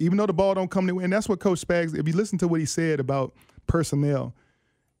consistently, even though the ball don't come their way. And that's what Coach Spags, if you listen to what he said about personnel,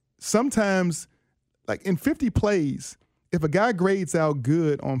 sometimes, like in 50 plays, if a guy grades out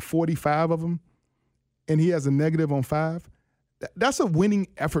good on 45 of them and he has a negative on 5, that's a winning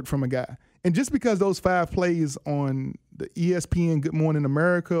effort from a guy. And just because those 5 plays on the ESPN Good Morning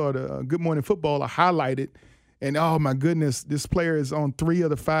America or the Good Morning Football are highlighted and, oh, my goodness, this player is on 3 of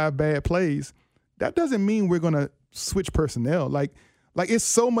the 5 bad plays, that doesn't mean we're going to switch personnel. Like it's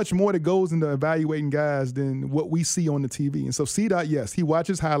so much more that goes into evaluating guys than what we see on the TV. And so C-Dot, yes, he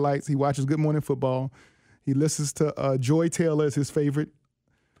watches highlights. He watches Good Morning Football. He listens to Joy Taylor is his favorite.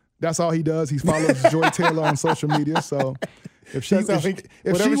 That's all he does. He follows Joy Taylor on social media. So if she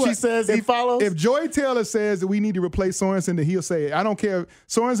says, he follows. If Joy Taylor says that we need to replace Sorensen, then he'll say it. I don't care.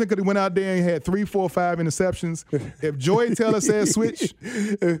 Sorensen could have went out there and had 3, 4, 5 interceptions. If Joy Taylor says switch,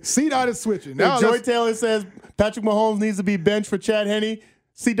 C-Dot is switching. If Joy Taylor says Patrick Mahomes needs to be benched for Chad Henne,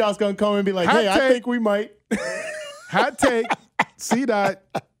 C-Dot's going to come and be like, I think we might. Hot take, C-Dot.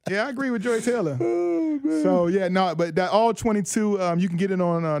 Yeah, I agree with Joy Taylor. Oh, man. So, yeah, no, but that all 22, you can get it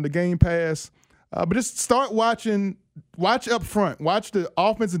on the Game Pass. But just start watching. Watch up front. Watch the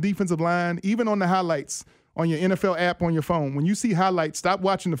offensive and defensive line, even on the highlights on your NFL app on your phone. When you see highlights, stop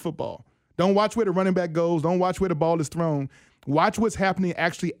watching the football. Don't watch where the running back goes. Don't watch where the ball is thrown. Watch what's happening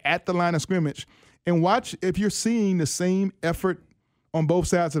actually at the line of scrimmage. And watch if you're seeing the same effort on both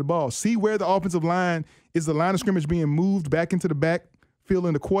sides of the ball. See where the offensive line is, the line of scrimmage being moved back into the backfield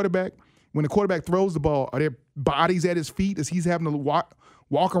in the quarterback. When the quarterback throws the ball, are there bodies at his feet as he's having to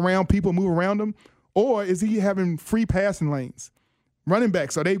walk around people, move around him? Or is he having free passing lanes? Running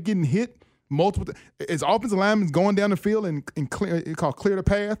backs, are they getting hit multiple is offensive linemen going down the field and clear the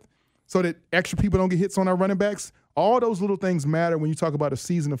path so that extra people don't get hits on our running backs? All those little things matter when you talk about a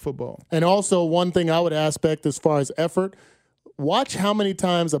season of football. And also one thing I would aspect as far as effort, watch how many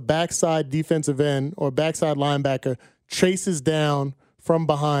times a backside defensive end or backside linebacker chases down from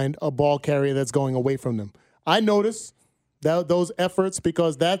behind a ball carrier that's going away from them. I notice those efforts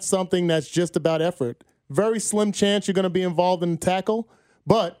because that's something that's just about effort. Very slim chance you're going to be involved in the tackle,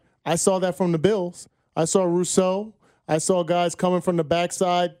 but I saw that from the Bills. I saw Rousseau. I saw guys coming from the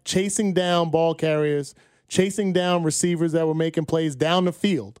backside, chasing down ball carriers, chasing down receivers that were making plays down the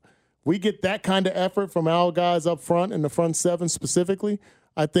field. We get that kind of effort from our guys up front in the front seven specifically,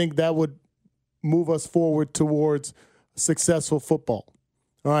 I think that would move us forward towards successful football.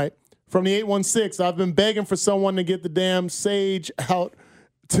 All right. From the 816, I've been begging for someone to get the damn Sage out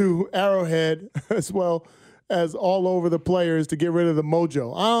to Arrowhead as well as all over the players to get rid of the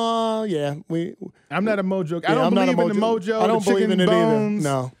mojo. Yeah. I'm not a mojo. I don't believe in the mojo. I don't believe in it bones,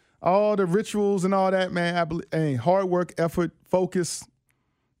 either. No. All the rituals and all that, man. I believe hard work, effort, focus.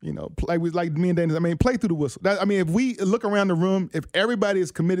 Play with like me and Dana. Play through the whistle. If we look around the room, if everybody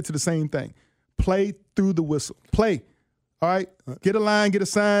is committed to the same thing, play through the whistle. Play. All right? Get a line, get a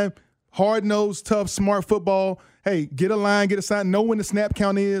sign. Hard-nosed, tough, smart football. Hey, get a line, get a sign. Know when the snap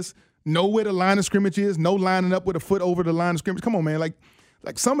count is. Know where the line of scrimmage is. No lining up with a foot over the line of scrimmage. Come on, man. Like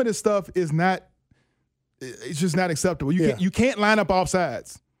some of this stuff is not – it's just not acceptable. You can't line up off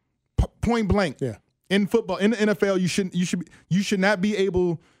sides. Point blank. Yeah. In football, in the NFL, you should not be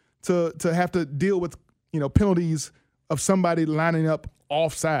able to have to deal with penalties of somebody lining up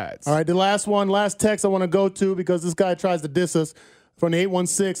off sides. All right, the last text I want to go to because this guy tries to diss us. From the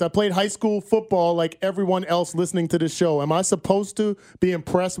 816, I played high school football like everyone else listening to this show. Am I supposed to be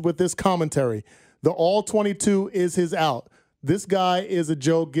impressed with this commentary? The all 22 is his out. This guy is a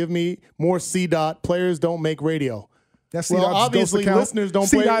joke. Give me more C-Dot. Players don't make radio. That's well, obviously, listeners don't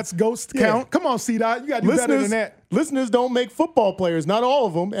play. C-Dot's ghost count. Come on, C-Dot. You got to do better than that. Listeners don't make football players. Not all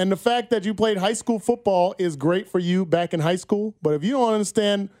of them. And the fact that you played high school football is great for you back in high school. But if you don't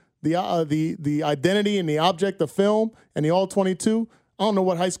understand the identity and the object of film and the all 22, I don't know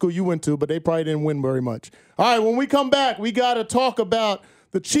what high school you went to, but they probably didn't win very much. All right, when we come back, we got to talk about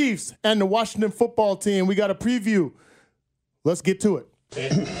the Chiefs and the Washington football team. We got a preview. Let's get to it.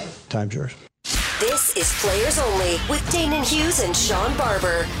 Time's yours. This is Players Only with Danon Hughes and Sean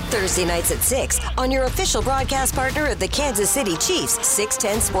Barber. Thursday nights at 6 on your official broadcast partner of the Kansas City Chiefs,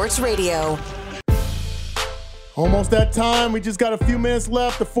 610 Sports Radio. Almost that time. We just got a few minutes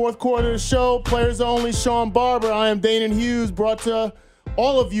left. The fourth quarter of the show. Players Only, Sean Barber. I am Danon Hughes, brought to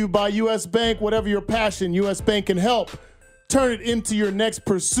all of you by U.S. Bank. Whatever your passion, U.S. Bank can help. Turn it into your next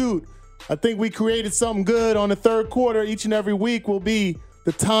pursuit. I think we created something good on the third quarter. Each and every week will be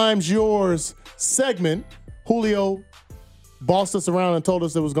the Times Yours segment. Julio bossed us around and told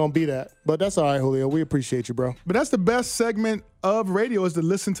us it was going to be that. But that's all right, Julio. We appreciate you, bro. But that's the best segment of radio, is to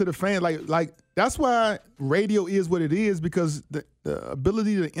listen to the fans. Like that's why radio is what it is, because the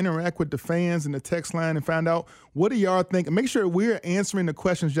ability to interact with the fans and the text line and find out what do y'all think, and make sure we're answering the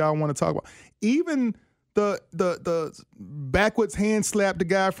questions y'all want to talk about. Even the backwards hand slap the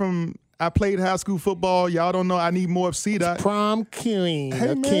guy from I played high school football. Y'all don't know I need more of CDOT. Prom queen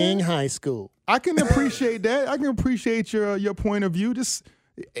of King High School. I can appreciate that. I can appreciate your point of view.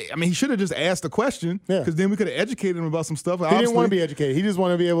 He should have just asked the question, because then we could have educated him about some stuff. He didn't want to be educated. He just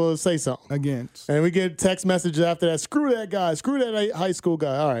wanted to be able to say something. Again. And we get text messages after that. Screw that guy. Screw that high school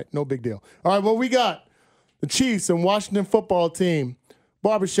guy. All right, no big deal. All right, well, we got the Chiefs and Washington football team.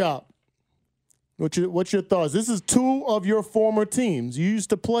 Barbershop. What's your thoughts? This is two of your former teams. You used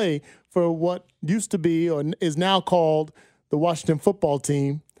to play for what used to be or is now called the Washington football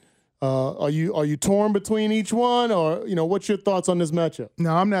team. Are you torn between each one, or what's your thoughts on this matchup?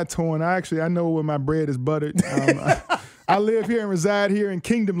 No, I'm not torn. I know where my bread is buttered. I live here and reside here in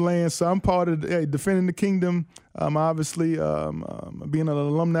Kingdom Land, so I'm part of defending the Kingdom. Obviously, being an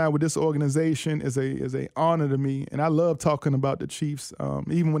alumni with this organization is a honor to me, and I love talking about the Chiefs,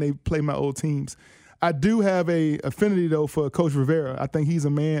 even when they play my old teams. I do have a affinity, though, for Coach Rivera. I think he's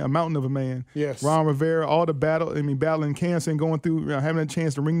a mountain of a man. Yes. Ron Rivera, all the battling cancer and going through, having a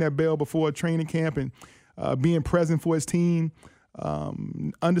chance to ring that bell before a training camp and being present for his team,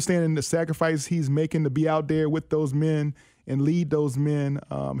 understanding the sacrifices he's making to be out there with those men and lead those men.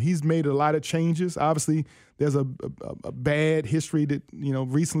 He's made a lot of changes. Obviously, there's a bad history that,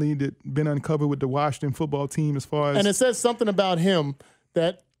 recently that been uncovered with the Washington football team as far as. And it says something about him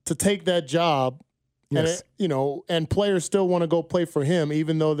that to take that job. Yes. And players still want to go play for him,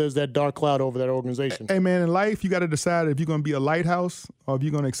 even though there's that dark cloud over that organization. Hey, man, in life, you got to decide if you're going to be a lighthouse or if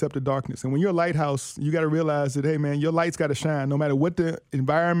you're going to accept the darkness. And when you're a lighthouse, you got to realize that, hey, man, your light's got to shine. No matter what the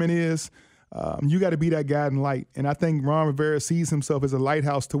environment is, you got to be that guiding light. And I think Ron Rivera sees himself as a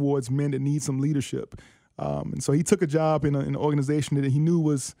lighthouse towards men that need some leadership. And so he took a job in an organization that he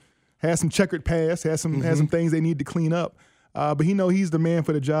knew had some checkered past, had some things they need to clean up. But he's the man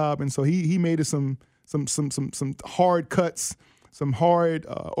for the job. And so he made it some hard cuts, some hard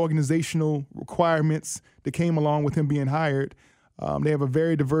organizational requirements that came along with him being hired. They have a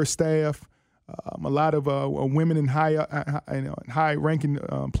very diverse staff, a lot of women in high-ranking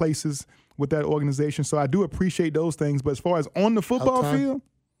places with that organization. So I do appreciate those things. But as far as on the football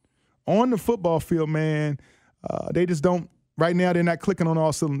field, man, they just don't. Right now, they're not clicking on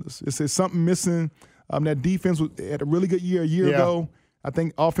all cylinders. It's something missing. That defense had a really good year a year ago. I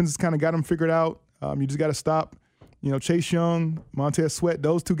think offense has kind of got them figured out. You just got to stop, Chase Young, Montez Sweat,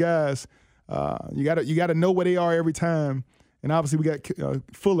 those two guys. You got to know where they are every time. And obviously we got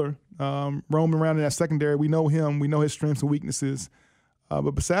Fuller roaming around in that secondary. We know him. We know his strengths and weaknesses.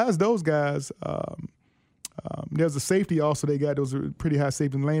 But besides those guys, there's a safety also they got. Those are pretty high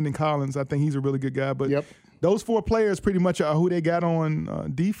safety. Landon Collins, I think he's a really good guy. But those four players pretty much are who they got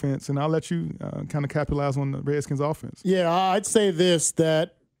on defense. And I'll let you kind of capitalize on the Redskins offense. Yeah, I'd say this,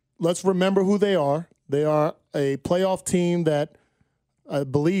 that let's remember who they are. They are a playoff team that I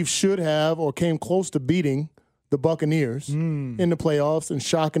believe should have or came close to beating the Buccaneers in the playoffs and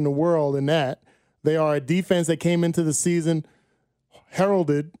shocking the world in that. They are a defense that came into the season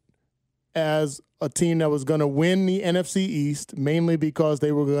heralded as a team that was going to win the NFC East, mainly because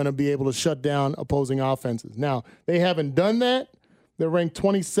they were going to be able to shut down opposing offenses. Now, they haven't done that. They're ranked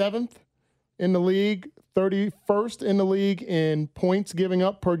 27th in the league. 31st in the league in points giving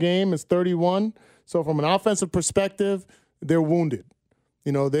up per game is 31. So from an offensive perspective, they're wounded.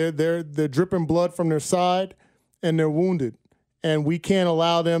 They're dripping blood from their side, and they're wounded. And we can't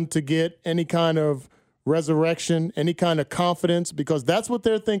allow them to get any kind of resurrection, any kind of confidence, because that's what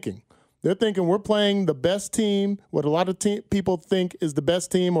they're thinking. They're thinking we're playing the best team, what a lot of people think is the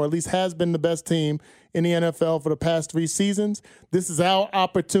best team, or at least has been the best team in the NFL for the past 3 seasons. This is our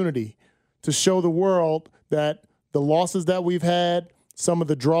opportunity to show the world that the losses that we've had, some of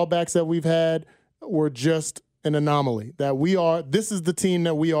the drawbacks that we've had, were just an anomaly. That this is the team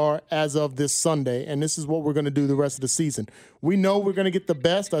that we are as of this Sunday, and this is what we're going to do the rest of the season. We know we're going to get the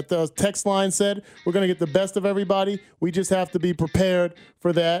best. The text line said we're going to get the best of everybody. We just have to be prepared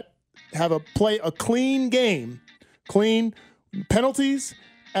for that. Play a clean game, clean penalties,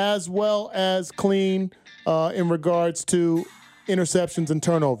 as well as clean in regards to interceptions and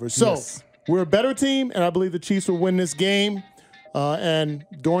turnovers. So. Yes. We're a better team, and I believe the Chiefs will win this game. And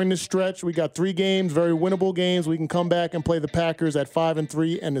during this stretch, we got 3 games, very winnable games. We can come back and play the Packers at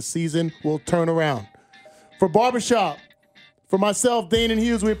 5-3, and the season will turn around. For Barbershop, For myself, Dane and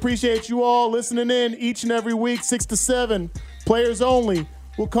Hughes, we appreciate you all listening in each and every week, 6 to 7, players only.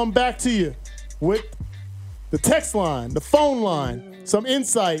 We'll come back to you with the text line, the phone line, some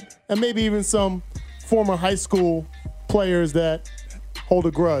insight, and maybe even some former high school players that hold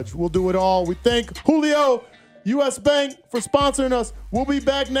a grudge. We'll do it all. We thank Julio, U.S. Bank, for sponsoring us. We'll be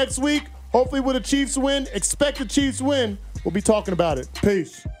back next week, hopefully with a Chiefs win. Expect a Chiefs win. We'll be talking about it.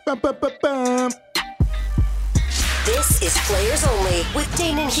 Peace. This is Players Only with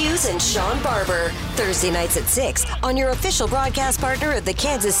Dane and Hughes and Sean Barber. Thursday nights at 6 on your official broadcast partner of the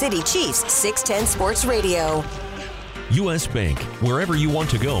Kansas City Chiefs, 610 Sports Radio. U.S. Bank. Wherever you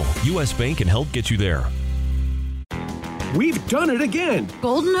want to go, U.S. Bank can help get you there. We've done it again.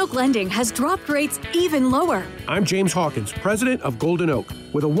 Golden Oak Lending has dropped rates even lower. I'm James Hawkins, president of Golden Oak.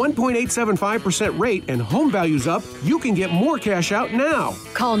 With a 1.875% rate and home values up, you can get more cash out now.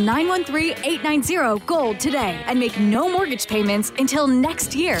 Call 913-890-GOLD today and make no mortgage payments until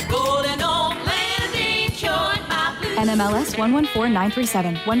next year. Golden Oak Lending, cured my blues. NMLS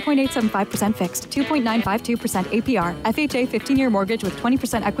 114937, 1.875% fixed, 2.952% APR, FHA 15-year mortgage with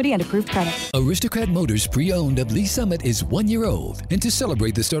 20% equity and approved credit. Aristocrat Motors pre-owned of Lee Summit is 1 year old. And to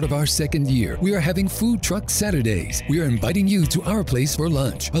celebrate the start of our second year, we are having Food Truck Saturdays. We are inviting you to our place for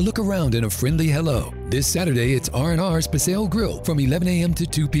lunch, a look around, and a friendly hello. This Saturday, it's R&R's Paseo Grill from 11 a.m. to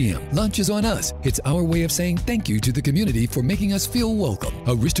 2 p.m. Lunch is on us. It's our way of saying thank you to the community for making us feel welcome.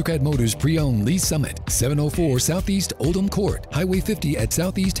 Aristocrat Motors pre-owned Lee Summit, 704 Southeast Oldham Court, Highway 50 at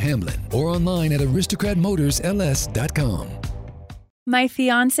Southeast Hamlin, or online at aristocratmotorsls.com. My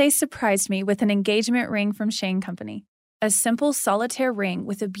fiance surprised me with an engagement ring from Shane Company. A simple solitaire ring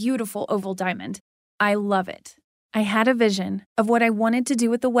with a beautiful oval diamond. I love it. I had a vision of what I wanted to do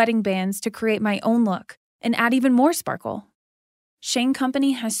with the wedding bands to create my own look and add even more sparkle. Shane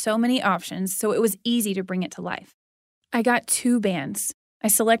Company has so many options, so it was easy to bring it to life. I got 2 bands. I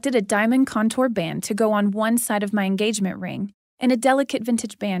selected a diamond contour band to go on one side of my engagement ring and a delicate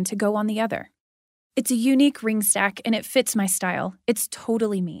vintage band to go on the other. It's a unique ring stack and it fits my style. It's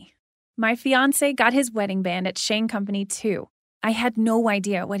totally me. My fiancé got his wedding band at Shane Company too. I had no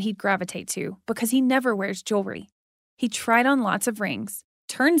idea what he'd gravitate to because he never wears jewelry. He tried on lots of rings.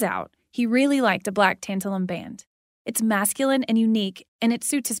 Turns out, he really liked a black tantalum band. It's masculine and unique, and it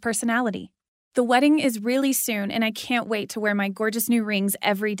suits his personality. The wedding is really soon, and I can't wait to wear my gorgeous new rings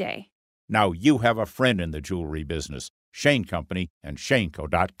every day. Now you have a friend in the jewelry business. Shane Company and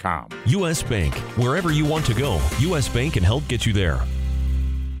ShaneCo.com. U.S. Bank. Wherever you want to go, U.S. Bank can help get you there.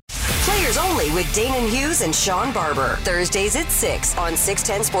 Players Only with Dane and Hughes and Sean Barber. Thursdays at 6 on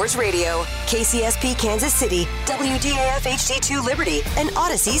 610 Sports Radio, KCSP Kansas City, WDAF HD2 Liberty, and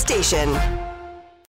Odyssey Station.